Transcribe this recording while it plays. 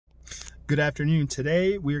Good afternoon.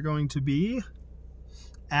 Today we are going to be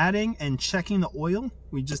adding and checking the oil.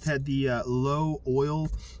 We just had the low oil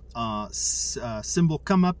symbol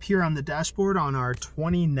come up here on the dashboard on our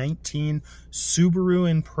 2019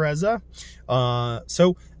 Subaru Impreza.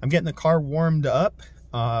 So I'm getting the car warmed up.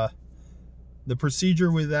 The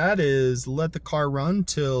procedure with that is let the car run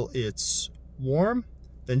till it's warm,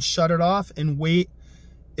 then shut it off and wait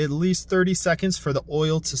at least 30 seconds for the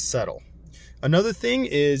oil to settle. Another thing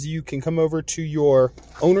is you can come over to your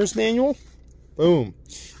owner's manual, boom.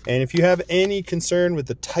 And if you have any concern with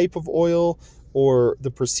the type of oil or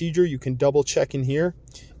the procedure, you can double check in here.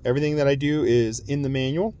 Everything that I do is in the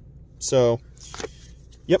manual. So,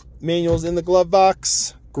 yep, manual's in the glove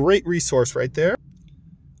box. Great resource right there.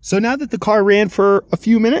 So now that the car ran for a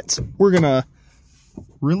few minutes, we're gonna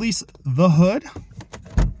release the hood.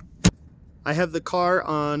 I have the car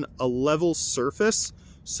on a level surface,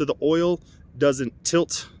 so the oil doesn't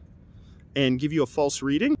tilt and give you a false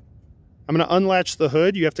reading. I'm going to unlatch the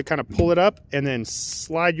hood. You have to kind of pull it up and then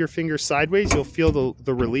slide your finger sideways. You'll feel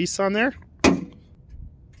the release on there. We're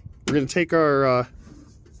going to take our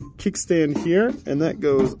kickstand here, and that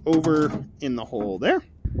goes over in the hole there.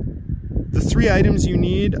 The three items you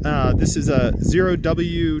need, this is a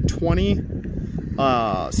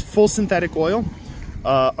 0W20 full synthetic oil,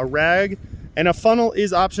 a rag, and a funnel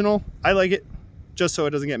is optional. I like it just so it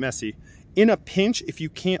doesn't get messy. In a pinch, if you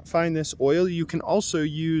can't find this oil, you can also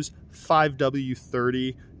use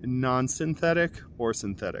 5W30 non-synthetic or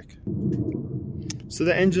synthetic. So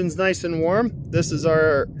the engine's nice and warm. This is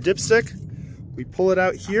our dipstick. We pull it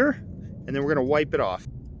out here, and then we're gonna wipe it off.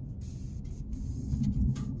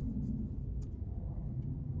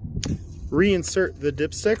 Reinsert the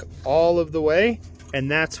dipstick all of the way, and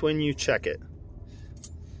that's when you check it.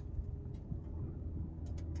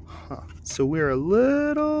 So we're a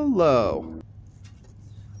little low.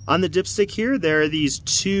 On the dipstick here, there are these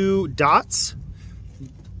two dots.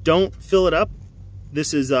 Don't fill it up.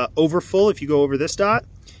 This is overfull if you go over this dot.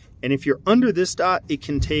 And if you're under this dot, it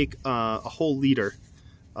can take a whole liter.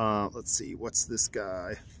 Let's see, what's this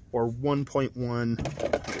guy? Or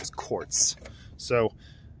 1.1 quarts. So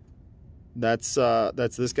that's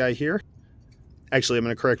this guy here. Actually, I'm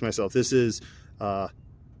gonna correct myself. This is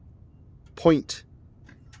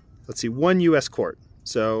 1 US quart.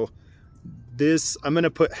 So this, I'm going to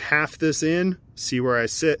put half this in, see where I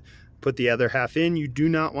sit, put the other half in. You do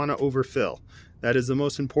not want to overfill. That is the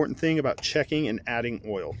most important thing about checking and adding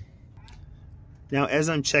oil. Now, as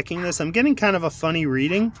I'm checking this, I'm getting kind of a funny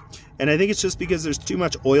reading, and I think it's just because there's too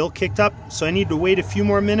much oil kicked up. So I need to wait a few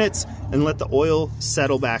more minutes and let the oil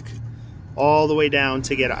settle back all the way down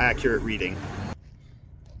to get an accurate reading.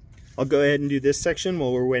 I'll go ahead and do this section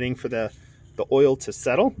while we're waiting for the oil to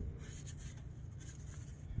settle.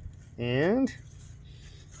 And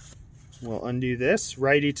we'll undo this,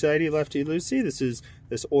 righty-tighty, lefty-loosey. This is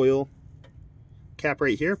this oil cap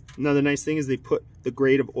right here. Another nice thing is they put the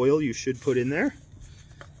grade of oil you should put in there.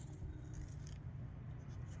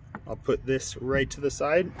 I'll put this right to the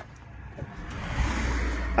side.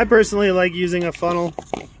 I personally like using a funnel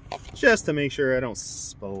just to make sure I don't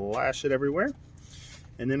splash it everywhere.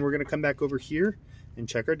 And then we're going to come back over here and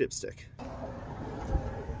check our dipstick.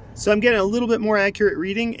 So I'm getting a little bit more accurate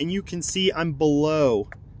reading, and you can see I'm below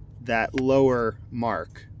that lower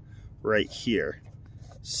mark right here.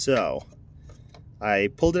 So I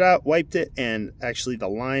pulled it out, wiped it, and actually the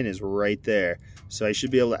line is right there. So I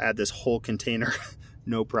should be able to add this whole container,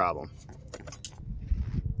 no problem.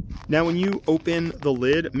 Now when you open the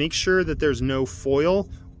lid, make sure that there's no foil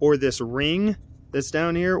or this ring that's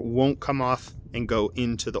down here won't come off and go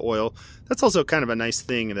into the oil. That's also kind of a nice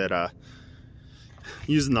thing that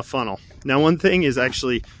using the funnel. Now one thing is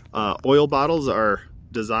actually oil bottles are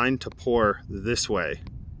designed to pour this way,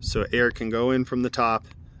 so air can go in from the top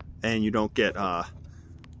and you don't get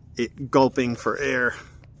it gulping for air.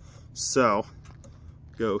 So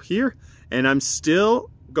go here, and I'm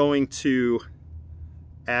still going to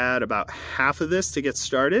add about half of this to get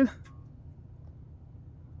started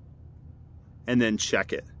and then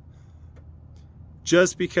check it,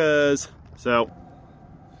 just because. So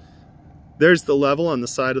there's the level on the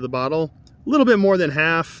side of the bottle, a little bit more than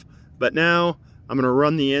half, but now I'm gonna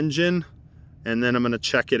run the engine and then I'm gonna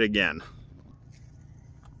check it again.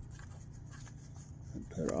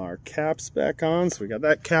 Put our caps back on, so we got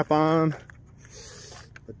that cap on.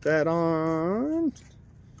 Put that on.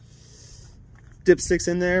 Dipstick's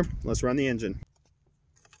in there, let's run the engine.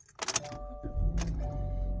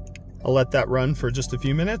 I'll let that run for just a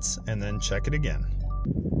few minutes and then check it again.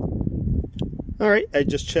 All right, I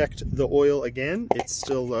just checked the oil again. It's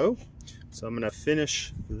still low. So I'm gonna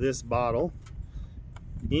finish this bottle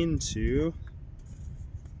into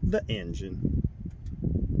the engine.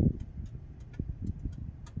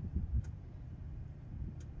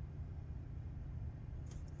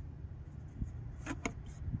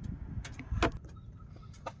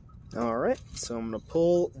 All right, so I'm going to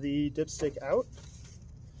pull the dipstick out,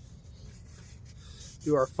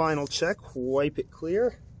 do our final check, wipe it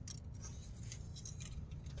clear,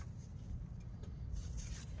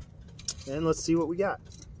 and let's see what we got.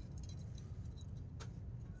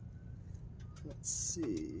 Let's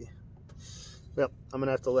see. Well, I'm going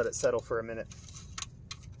to have to let it settle for a minute.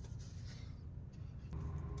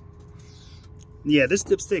 Yeah, this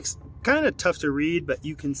dipstick's kind of tough to read, but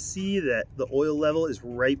you can see that the oil level is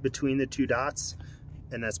right between the two dots,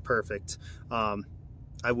 and that's perfect.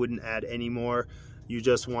 I wouldn't add any more. You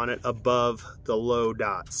just want it above the low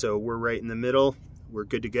dot. So we're right in the middle. We're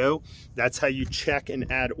good to go. That's how you check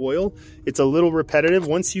and add oil. It's a little repetitive.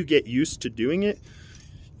 Once you get used to doing it,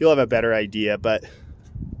 you'll have a better idea, but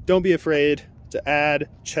don't be afraid to add,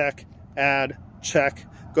 check,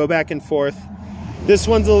 go back and forth. This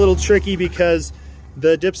one's a little tricky because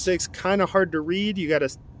the dipstick's kind of hard to read. You got to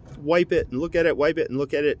wipe it and look at it, wipe it and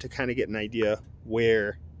look at it to kind of get an idea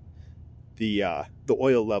where the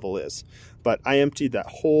oil level is. But I emptied that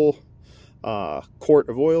whole quart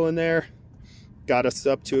of oil in there, got us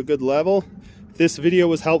up to a good level. If this video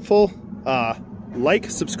was helpful, like,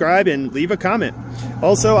 subscribe, and leave a comment.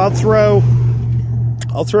 Also, I'll throw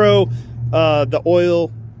the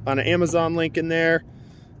oil on an Amazon link in there.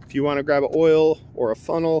 If you want to grab an oil or a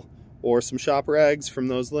funnel or some shop rags from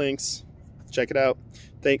those links, check it out.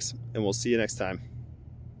 Thanks, and we'll see you next time.